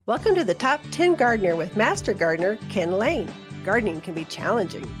Welcome to the Top 10 Gardener with Master Gardener Ken Lane. Gardening can be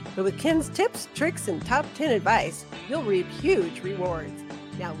challenging, but with Ken's tips, tricks, and top 10 advice, you'll reap huge rewards.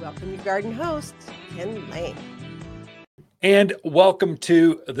 Now, welcome your garden host, Ken Lane. And welcome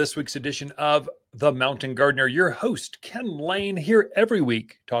to this week's edition of The Mountain Gardener. Your host, Ken Lane, here every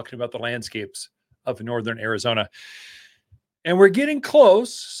week talking about the landscapes of northern Arizona. And we're getting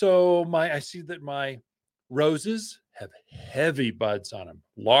close. So I see that my roses have heavy buds on them,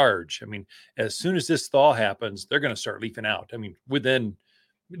 large. I mean, as soon as this thaw happens, they're going to start leafing out. I mean, within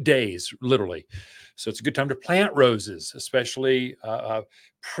days, literally. So it's a good time to plant roses, especially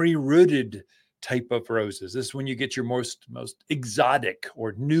pre-rooted type of roses. This is when you get your most exotic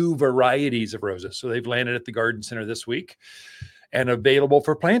or new varieties of roses. So they've landed at the garden center this week and available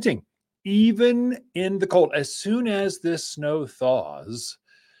for planting, even in the cold. As soon as this snow thaws,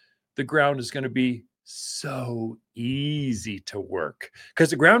 the ground is going to be so easy to work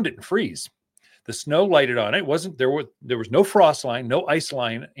because the ground didn't freeze. The snow lighted on it. There was no frost line, no ice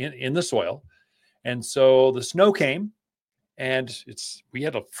line in the soil. And so the snow came, and we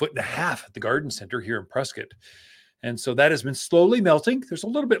had 1.5 feet at the garden center here in Prescott. And so that has been slowly melting. There's a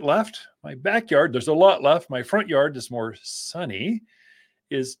little bit left. My backyard, there's a lot left. My front yard is more sunny,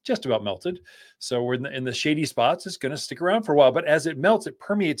 is just about melted. So we're in the shady spots. It's going to stick around for a while. But as it melts, it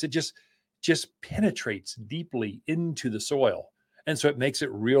permeates. It just penetrates deeply into the soil. And so it makes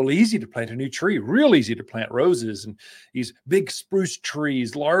it real easy to plant a new tree, real easy to plant roses and these big spruce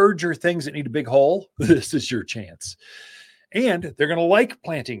trees, larger things that need a big hole. This is your chance. And they're going to like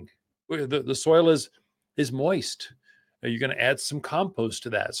planting. The soil is moist. You're going to add some compost to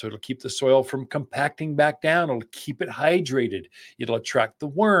that. So it'll keep the soil from compacting back down. It'll keep it hydrated. It'll attract the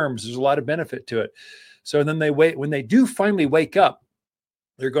worms. There's a lot of benefit to it. So then when they do finally wake up,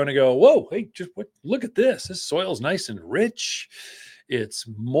 they're going to go, whoa, hey, look at this. This soil's nice and rich. It's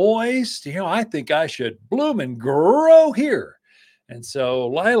moist. I think I should bloom and grow here. And so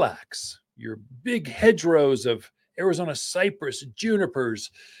lilacs, your big hedgerows of Arizona cypress, junipers,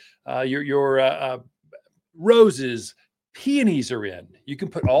 your roses, peonies are in. You can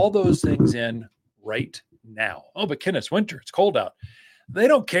put all those things in right now. Oh, but Ken, it's winter. It's cold out. They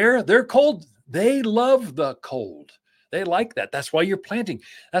don't care. They're cold. They love the cold. They like that. That's why you're planting.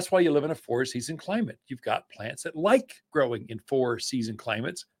 That's why you live in a 4-season climate. You've got plants that like growing in 4-season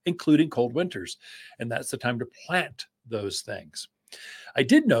climates, including cold winters. And that's the time to plant those things. I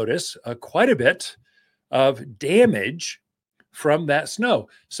did notice quite a bit of damage from that snow.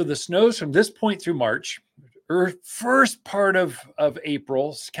 So the snows from this point through March, or first part of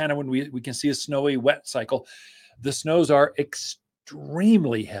April, is kind of when we can see a snowy, wet cycle. The snows are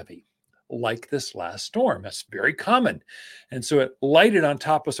extremely heavy, like this last storm. That's very common. And so it lighted on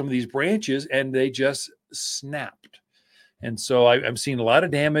top of some of these branches and they just snapped. And so I'm seeing a lot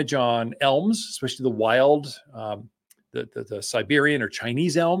of damage on elms, especially the wild, the Siberian or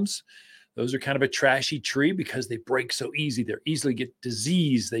Chinese elms. Those are kind of a trashy tree because they break so easy. They easily get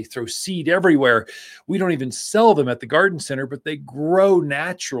disease. They throw seed everywhere. We don't even sell them at the garden center, but they grow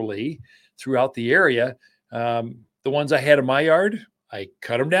naturally throughout the area. The ones I had in my yard, I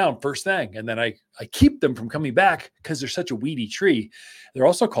cut them down first thing, and then I keep them from coming back because they're such a weedy tree. They're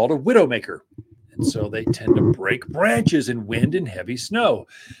also called a widowmaker. And so they tend to break branches in wind and heavy snow.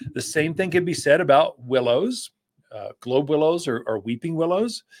 The same thing can be said about willows, globe willows or weeping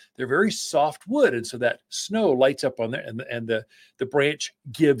willows. They're very soft wood, and so that snow lights up on there, and the branch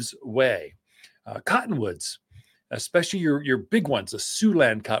gives way. Cottonwoods, especially your big ones, the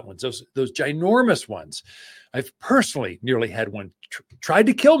Siouxland cottonwoods, those ginormous ones. I've personally nearly had one tried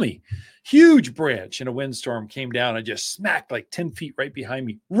to kill me. Huge branch in a windstorm came down and just smacked like 10 feet right behind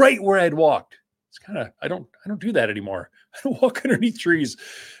me, right where I'd walked. It's kind of, I don't do that anymore. I don't walk underneath trees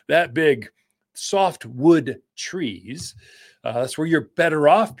that big. Soft wood trees. That's where you're better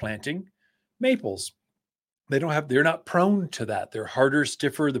off planting maples. They're not prone to that. They're harder,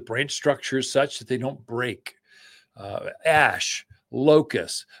 stiffer. The branch structure is such that they don't break. Ash,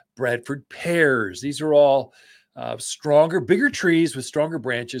 locust, Bradford pears. These are all stronger, bigger trees with stronger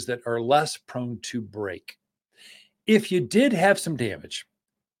branches that are less prone to break. If you did have some damage,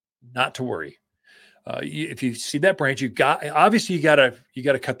 not to worry. If you see that branch, you got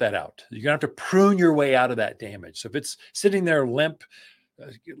to cut that out. You're gonna have to prune your way out of that damage. So if it's sitting there limp,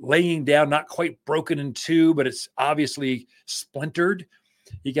 laying down, not quite broken in two, but it's obviously splintered,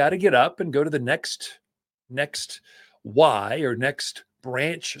 you got to get up and go to the next Y or next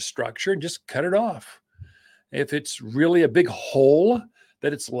branch structure and just cut it off. If it's really a big hole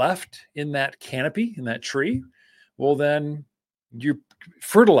that it's left in that canopy, in that tree, well, then you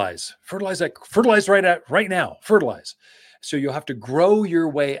fertilize right now, fertilize. So you'll have to grow your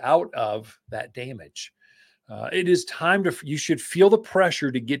way out of that damage. It is time you should feel the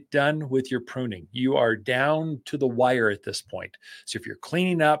pressure to get done with your pruning. You are down to the wire at this point. So if you're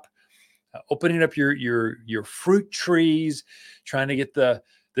cleaning up, opening up your fruit trees, trying to get the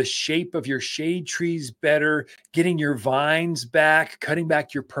shape of your shade trees better, getting your vines back, cutting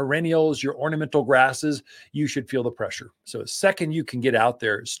back your perennials, your ornamental grasses, you should feel the pressure. So the second you can get out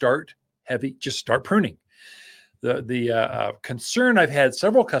there, start heavy, just start pruning. The concern I've had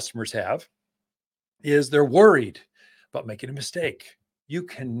several customers have is they're worried about making a mistake. You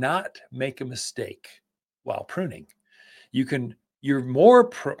cannot make a mistake while pruning. You're more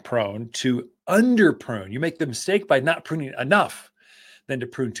prone to under prune. You make the mistake by not pruning enough than to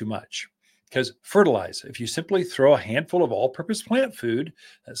prune too much. Because fertilize, if you simply throw a handful of all-purpose plant food,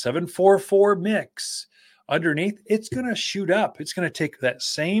 that 7-4-4 mix underneath, it's going to shoot up. It's going to take that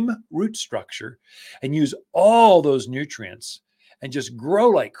same root structure and use all those nutrients and just grow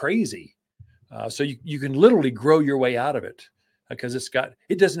like crazy. So you can literally grow your way out of it because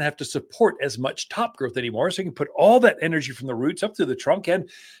it doesn't have to support as much top growth anymore. So you can put all that energy from the roots up through the trunk and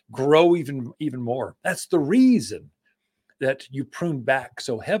grow even more. That's the reason that you prune back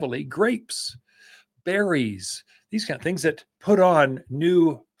so heavily. Grapes, berries, these kind of things that put on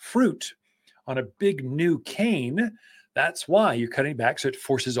new fruit on a big new cane. That's why you're cutting back. So it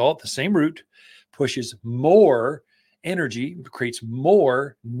forces all at the same root, pushes more energy, creates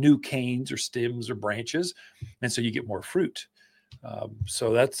more new canes or stems or branches. And so you get more fruit.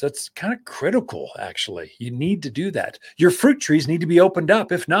 So that's kind of critical, actually. You need to do that. Your fruit trees need to be opened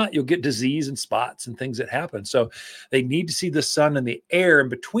up. If not, you'll get disease and spots and things that happen. So they need to see the sun and the air in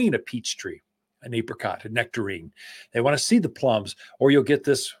between a peach tree, an apricot, a nectarine. They want to see the plums, or you'll get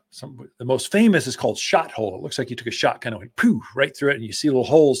this. The most famous is called shot hole. It looks like you took a shot, kind of went poof right through it, and you see little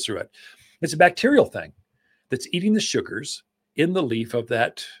holes through it. It's a bacterial thing that's eating the sugars in the leaf of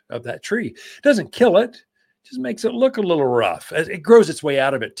that tree. It doesn't kill it. Just makes it look a little rough. It grows its way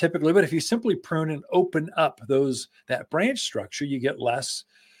out of it typically, but if you simply prune and open up that branch structure, you get less.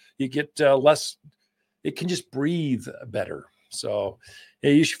 It can just breathe better. So yeah,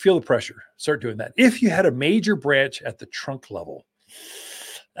 you should feel the pressure. Start doing that. If you had a major branch at the trunk level,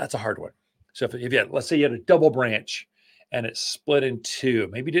 that's a hard one. So let's say you had a double branch and it's split in two,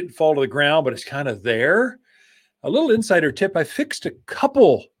 maybe it didn't fall to the ground, but it's kind of there. A little insider tip: I fixed a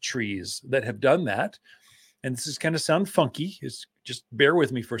couple trees that have done that. And this is kind of sound funky. Just bear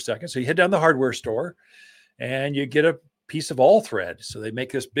with me for a second. So you head down the hardware store and you get a piece of all thread. So they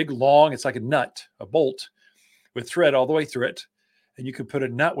make this big long, it's like a nut, a bolt with thread all the way through it. And you can put a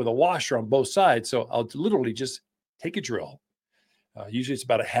nut with a washer on both sides. So I'll literally just take a drill. Usually it's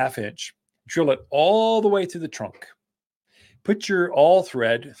about a 1/2 inch. Drill it all the way through the trunk. Put your all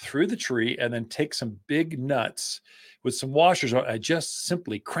thread through the tree and then take some big nuts with some washers on. I just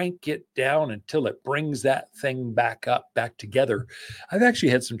simply crank it down until it brings that thing back together. I've actually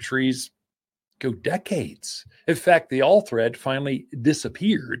had some trees go decades. In fact, the all thread finally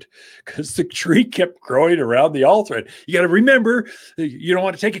disappeared because the tree kept growing around the all thread. You got to remember, you don't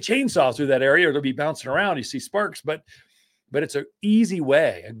want to take a chainsaw through that area. It'll be bouncing around. You see sparks, but it's an easy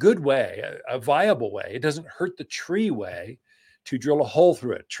way, a good way, a viable way. It doesn't hurt the tree way to drill a hole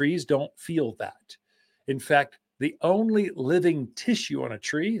through it. Trees don't feel that. In fact, the only living tissue on a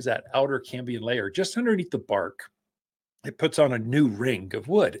tree is that outer cambium layer just underneath the bark. It puts on a new ring of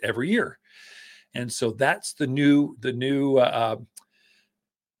wood every year. And so that's the new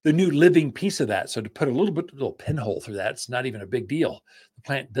living piece of that. So to put a little pinhole through that, it's not even a big deal. The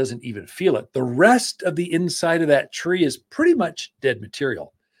plant doesn't even feel it. The rest of the inside of that tree is pretty much dead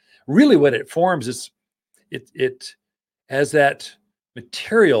material. Really what it forms is it as that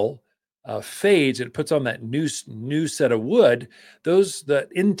material fades and it puts on that new set of wood, the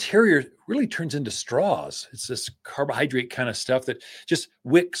interior really turns into straws. It's this carbohydrate kind of stuff that just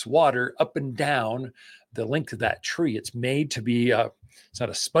wicks water up and down the length of that tree. It's made to be it's not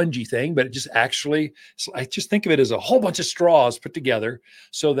a spongy thing, but it just actually, I just think of it as a whole bunch of straws put together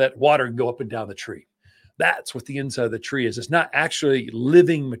so that water can go up and down the tree. That's what the inside of the tree is. It's not actually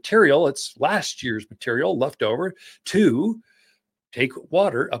living material. It's last year's material left over to take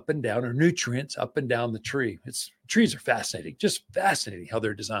water up and down, or nutrients up and down the tree. Trees are fascinating, just fascinating how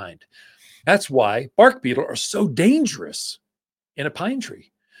they're designed. That's why bark beetle are so dangerous in a pine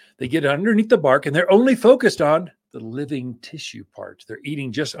tree. They get underneath the bark and they're only focused on the living tissue part. They're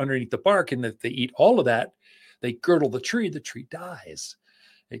eating just underneath the bark, and if they eat all of that, they girdle the tree dies.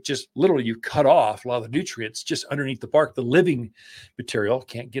 It just literally, you cut off a lot of the nutrients just underneath the bark. The living material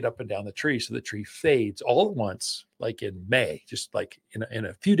can't get up and down the tree. So the tree fades all at once, like in May, just like in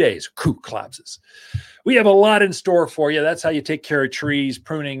a few days, collapses. We have a lot in store for you. That's how you take care of trees,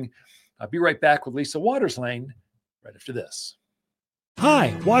 pruning. I'll be right back with Lisa Waters-Lane right after this.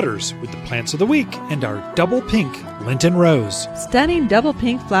 Hi, Waters with the plants of the week and our double pink Linton Rose. Stunning double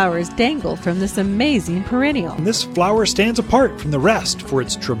pink flowers dangle from this amazing perennial. And this flower stands apart from the rest for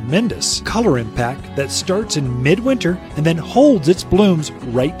its tremendous color impact that starts in midwinter and then holds its blooms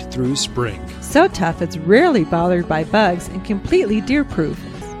right through spring. So tough it's rarely bothered by bugs and completely deer-proof.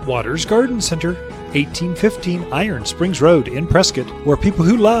 Waters Garden Center, 1815 Iron Springs Road in Prescott, where people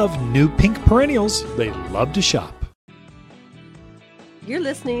who love new pink perennials, they love to shop. You're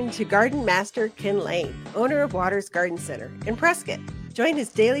listening to Garden Master Ken Lane, owner of Waters Garden Center in Prescott. Join his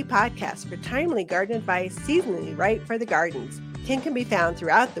daily podcast for timely garden advice seasonally right for the gardens. Ken can be found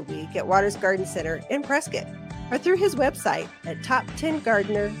throughout the week at Waters Garden Center in Prescott or through his website at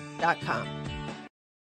top10gardener.com.